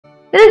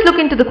Let us look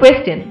into the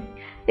question.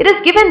 It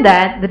is given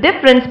that the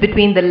difference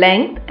between the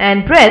length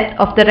and breadth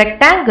of the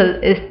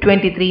rectangle is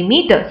 23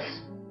 meters.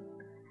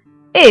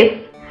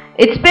 If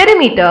its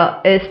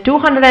perimeter is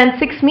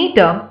 206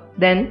 meters,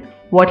 then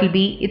what will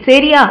be its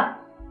area?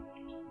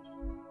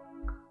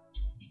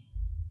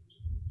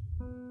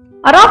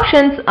 Our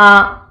options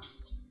are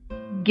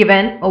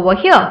given over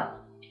here.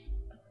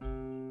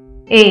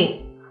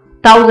 A.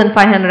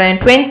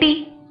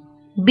 1520,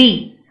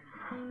 B.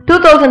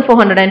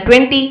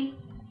 2420,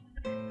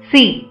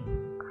 C.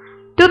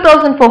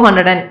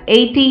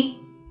 2480,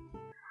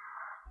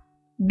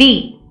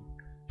 D.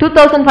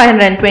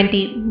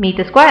 2520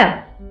 meter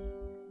square.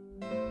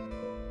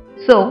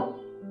 So,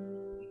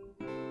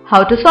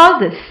 how to solve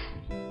this?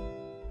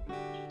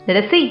 Let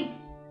us see.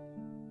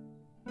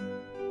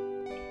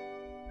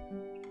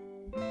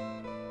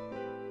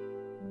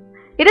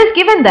 It is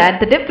given that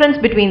the difference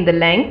between the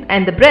length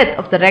and the breadth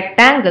of the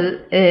rectangle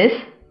is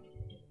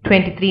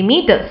 23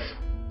 meters.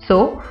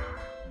 So,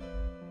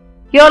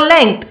 your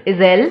length is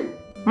L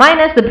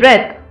minus the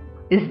breadth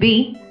is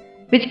B,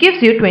 which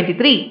gives you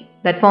 23.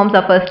 That forms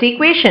our first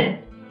equation.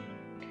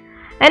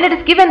 And it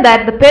is given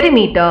that the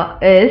perimeter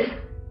is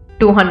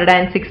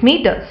 206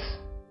 meters.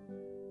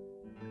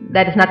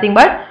 That is nothing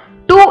but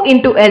 2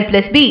 into L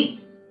plus B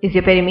is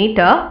your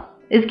perimeter,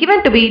 is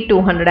given to be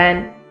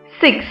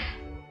 206,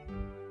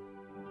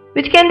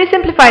 which can be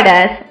simplified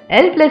as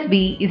L plus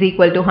B is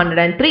equal to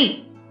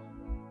 103.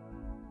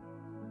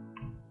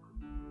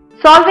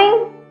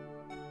 Solving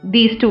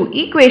these two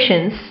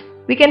equations,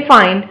 we can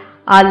find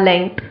our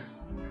length,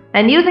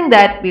 and using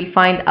that we'll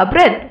find our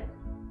breadth.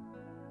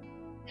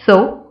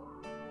 So,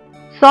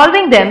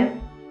 solving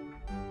them,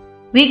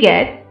 we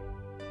get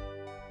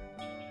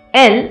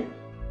L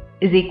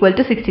is equal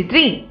to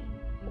 63.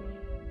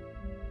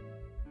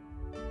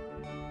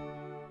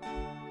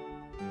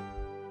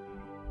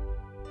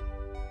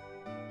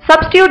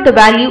 Substitute the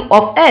value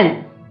of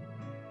L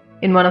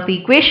in one of the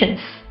equations.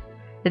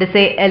 Let us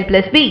say L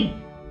plus B.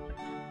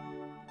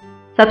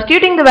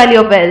 Substituting the value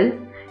of L,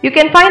 you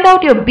can find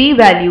out your B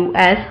value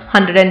as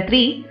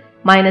 103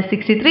 minus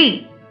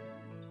 63,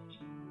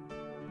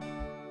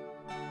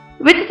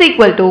 which is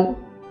equal to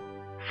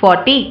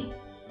 40.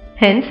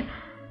 Hence,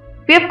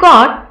 we have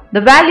got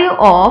the value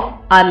of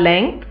our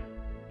length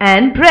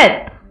and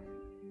breadth.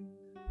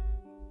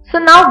 So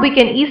now we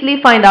can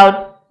easily find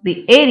out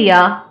the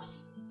area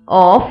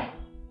of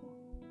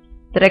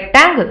the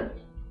rectangle.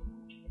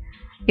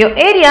 Your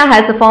area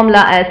has a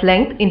formula as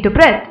length into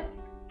breadth.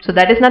 So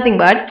that is nothing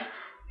but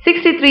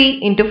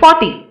 63 into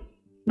 40,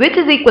 which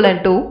is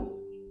equivalent to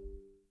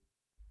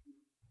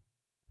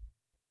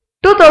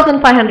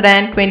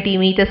 2520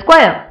 meters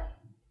square.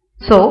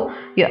 So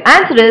your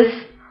answer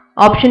is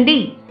option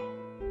D,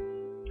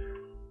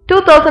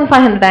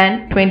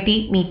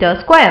 2520 meters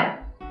square.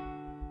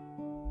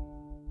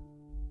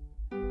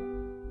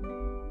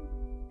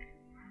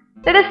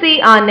 Let us see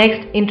our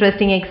next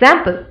interesting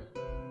example.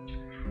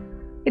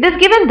 It is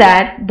given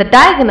that the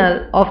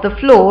diagonal of the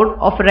floor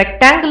of a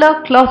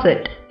rectangular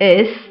closet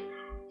is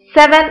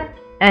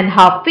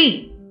 7.5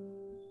 feet.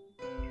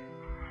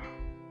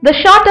 The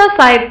shorter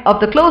side of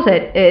the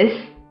closet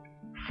is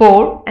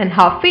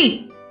 4.5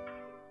 feet.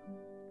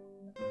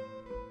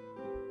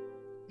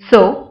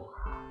 So,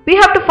 we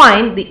have to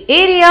find the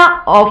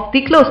area of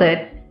the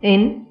closet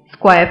in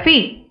square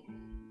feet.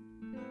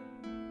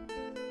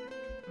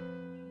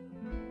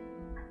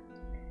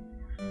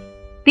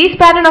 These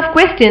pattern of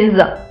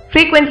questions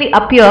frequently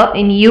appear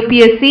in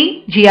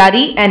UPSC,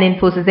 GRE and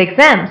Infosys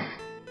exams.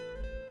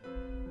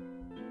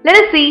 Let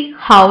us see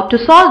how to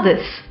solve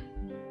this.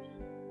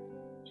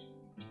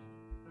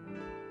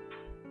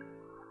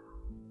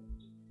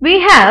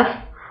 We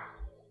have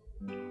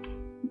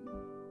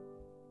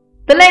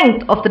the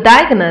length of the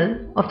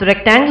diagonal of the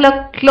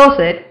rectangular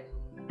closet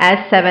as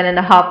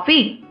 7.5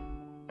 feet,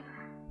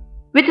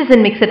 which is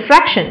in mixed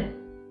fraction.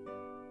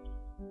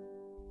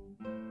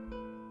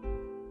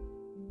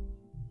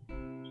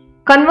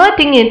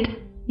 Converting it,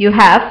 you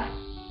have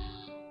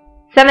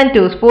 7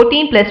 2s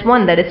 14 plus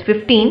 1, that is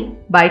 15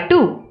 by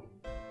 2.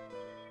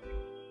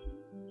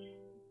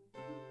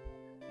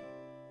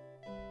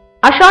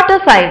 A shorter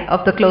side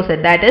of the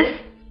closet, that is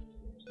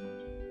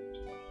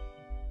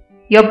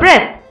your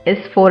breadth, is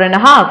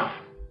 4.5,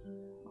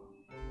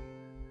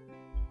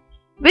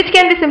 which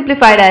can be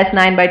simplified as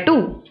 9 by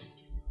 2.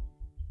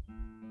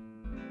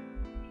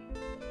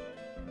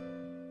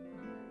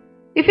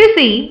 If you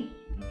see,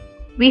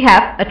 we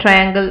have a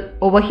triangle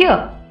over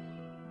here.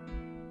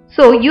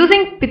 So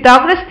using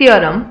Pythagoras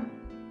theorem,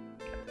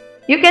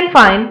 you can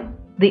find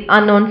the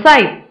unknown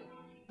side.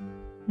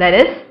 That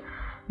is,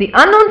 the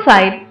unknown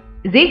side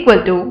is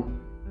equal to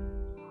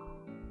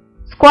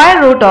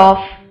square root of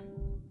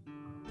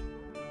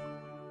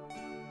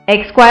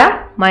x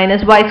square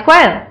minus y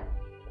square.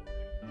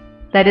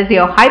 That is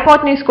your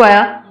hypotenuse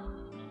square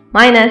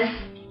minus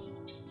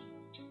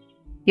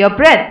your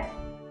breadth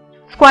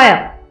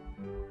square.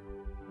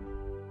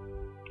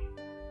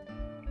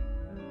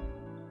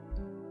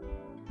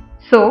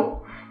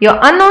 So, your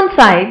unknown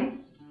side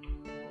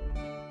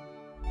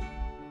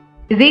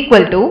is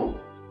equal to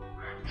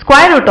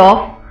square root of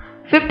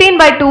 15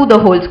 by 2 the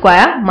whole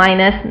square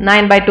minus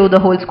 9 by 2 the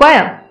whole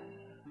square,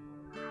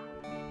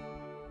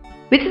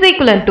 which is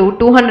equivalent to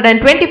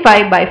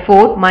 225 by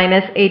 4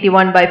 minus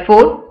 81 by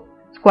 4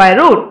 square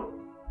root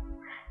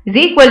is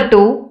equal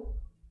to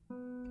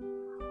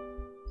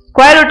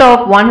square root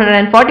of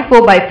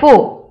 144 by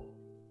 4.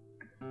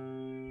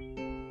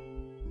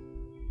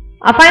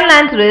 Our final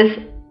answer is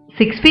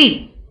 6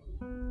 feet.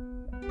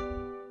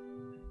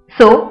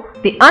 So,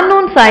 the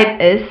unknown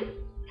side is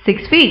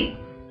 6 feet.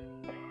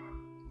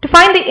 To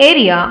find the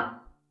area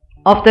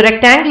of the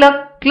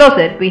rectangular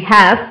closet, we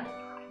have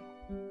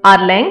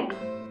our length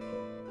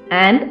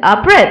and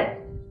our breadth.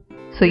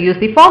 So, use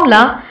the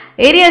formula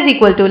area is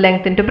equal to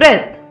length into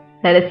breadth.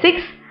 That is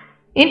 6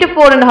 into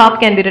 4.5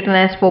 can be written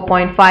as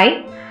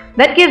 4.5.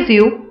 That gives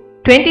you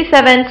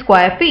 27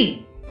 square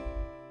feet.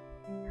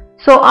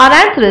 So, our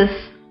answer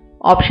is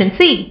option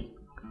C,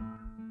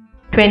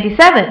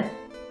 27.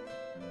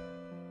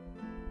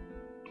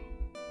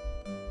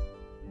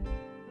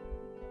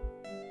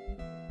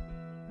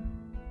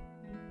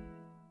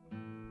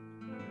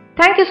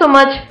 Thank you so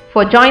much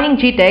for joining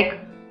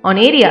GTech on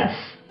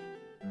areas.